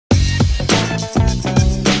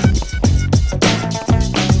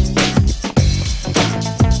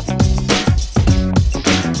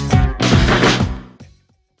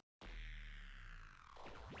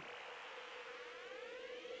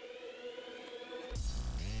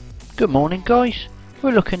Good morning guys, we're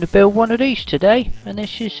looking to build one of these today and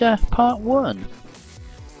this is part 1.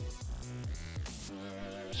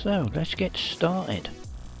 So let's get started.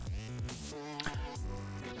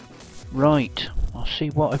 Right, I'll see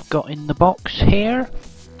what I've got in the box here.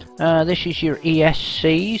 This is your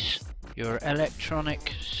ESCs, your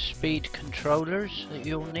electronic speed controllers that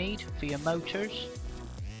you'll need for your motors.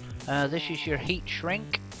 This is your heat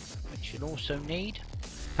shrink, which you'll also need.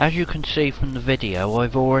 As you can see from the video,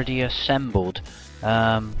 I've already assembled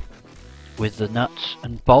with the nuts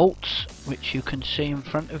and bolts, which you can see in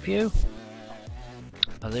front of you.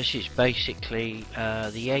 This is basically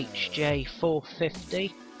the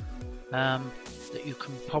HJ450 that you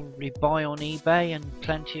can probably buy on eBay and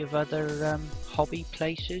plenty of other hobby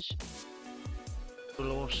places. It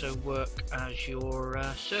will also work as your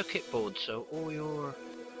circuit board, so all your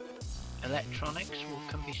electronics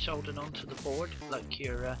can be soldered onto the board, like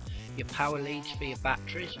your power leads for your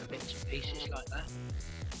batteries and bits and pieces like that.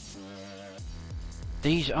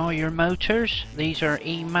 These are your motors. These are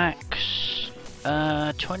Emax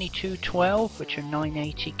 2212, which are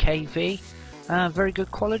 980 kV. Very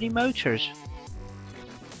good quality motors.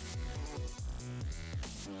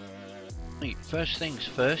 Right, first things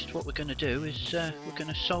first, what we're going to do is we're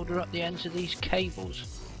going to solder up the ends of these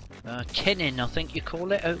cables. Tinning, I think you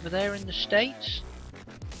call it over there in the States.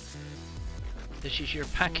 This is your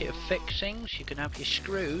packet of fixings. You can have your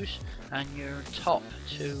screws and your top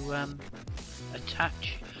to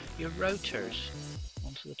attach your rotors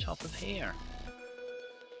onto the top of here.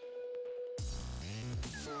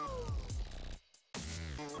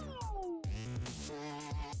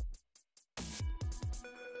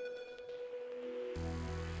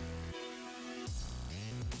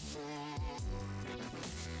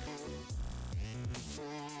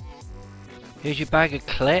 Here's your bag of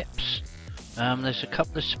clips. There's a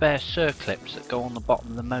couple of spare circlips that go on the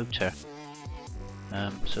bottom of the motor.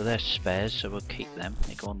 So they're spares, so we'll keep them.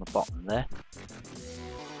 They go on the bottom there.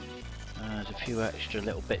 There's a few extra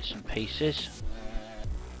little bits and pieces.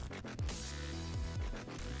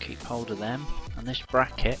 Keep hold of them. And this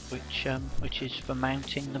bracket, which is for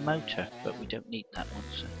mounting the motor, but we don't need that one,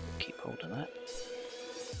 so we'll keep hold of that.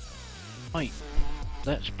 Right.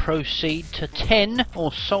 Let's proceed to tin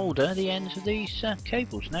or solder the ends of these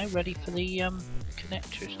cables now, ready for the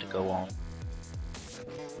connectors to go on.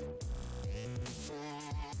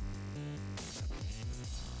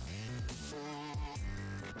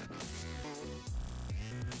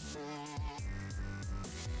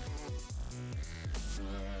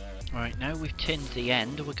 Right, now we've tinned the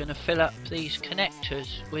end, we're going to fill up these connectors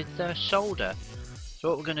with solder. So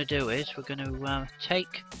what we're going to do is we're going to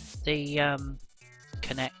take the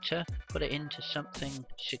connector, put it into something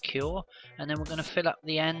secure, and then we're going to fill up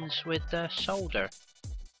the ends with solder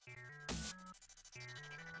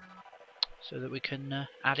so that we can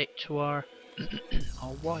add it to our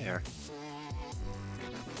our wire.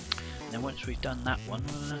 And then once we've done that one,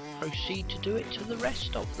 we'll proceed to do it to the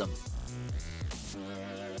rest of them.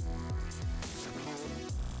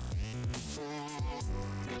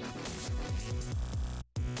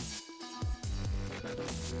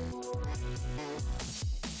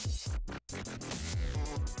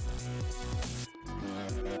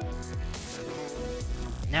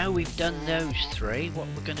 Now we've done those three, what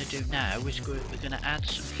we're going to do now is we're going to add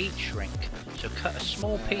some heat shrink. So cut a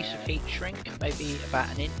small piece of heat shrink, maybe about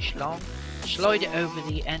 1 inch long, slide it over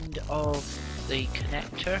the end of the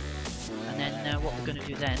connector, and then what we're going to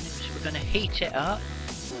do then is we're going to heat it up,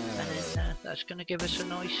 and then that's going to give us a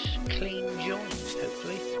nice clean joint,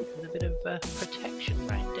 hopefully, with a bit of protection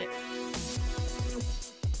around it.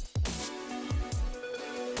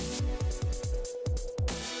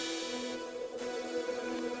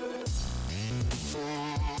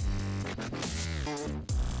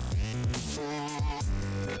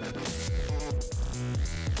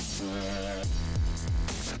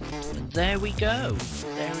 And there we go.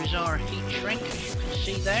 There is our heat shrink, as you can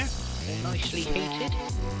see there, all nicely heated.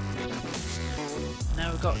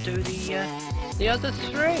 Now we've got to do the other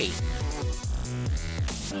three.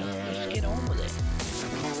 So let's get on with it.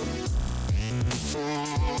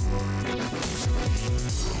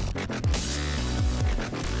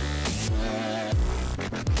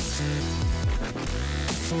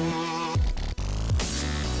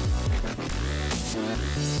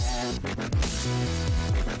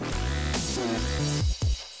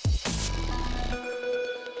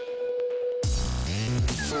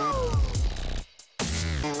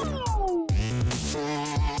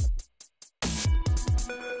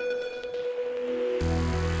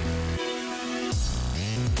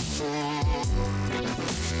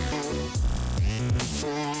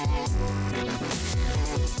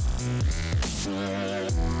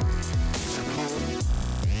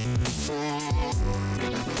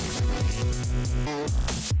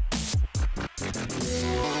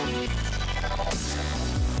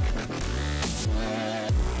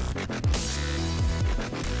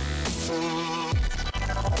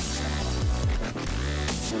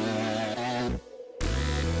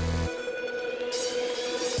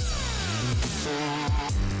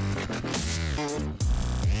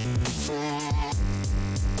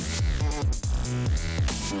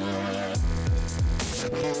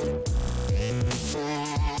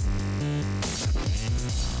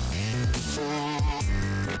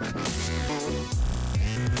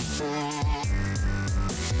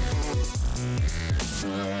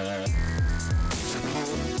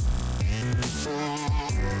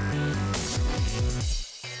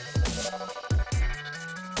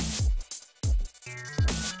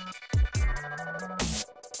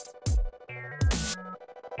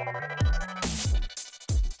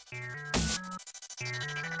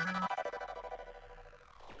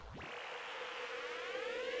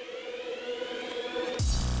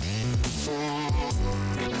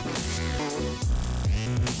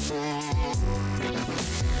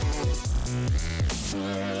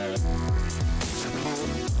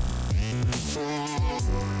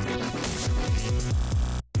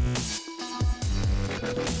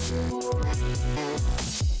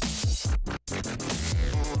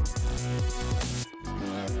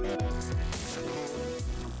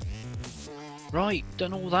 Right,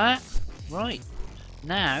 done all that. Right,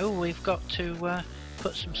 now we've got to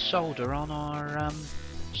put some solder on our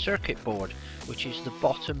circuit board, which is the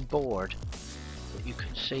bottom board that you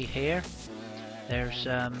can see here. There's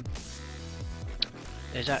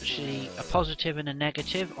actually a positive and a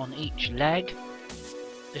negative on each leg.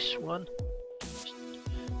 This one,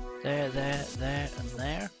 there, and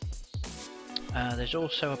there. There's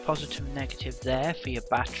also a positive and negative there for your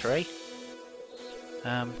battery.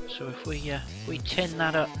 So if we tin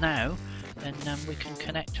that up now, then we can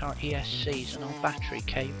connect our ESCs and our battery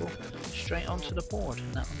cable straight onto the board,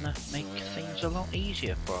 and that will make things a lot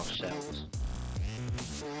easier for ourselves.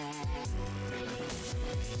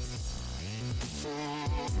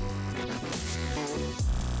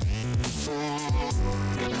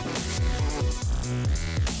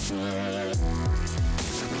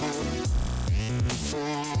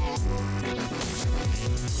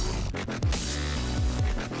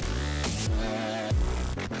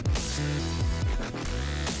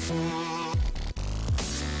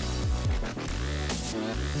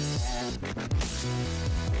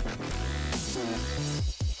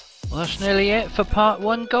 Well, that's nearly it for part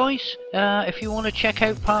 1, guys. If you want to check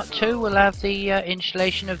out part 2, we'll have the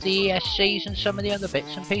installation of the ESCs and some of the other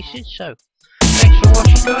bits and pieces. So, thanks for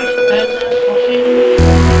watching, guys, and I'll see you next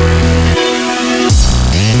time.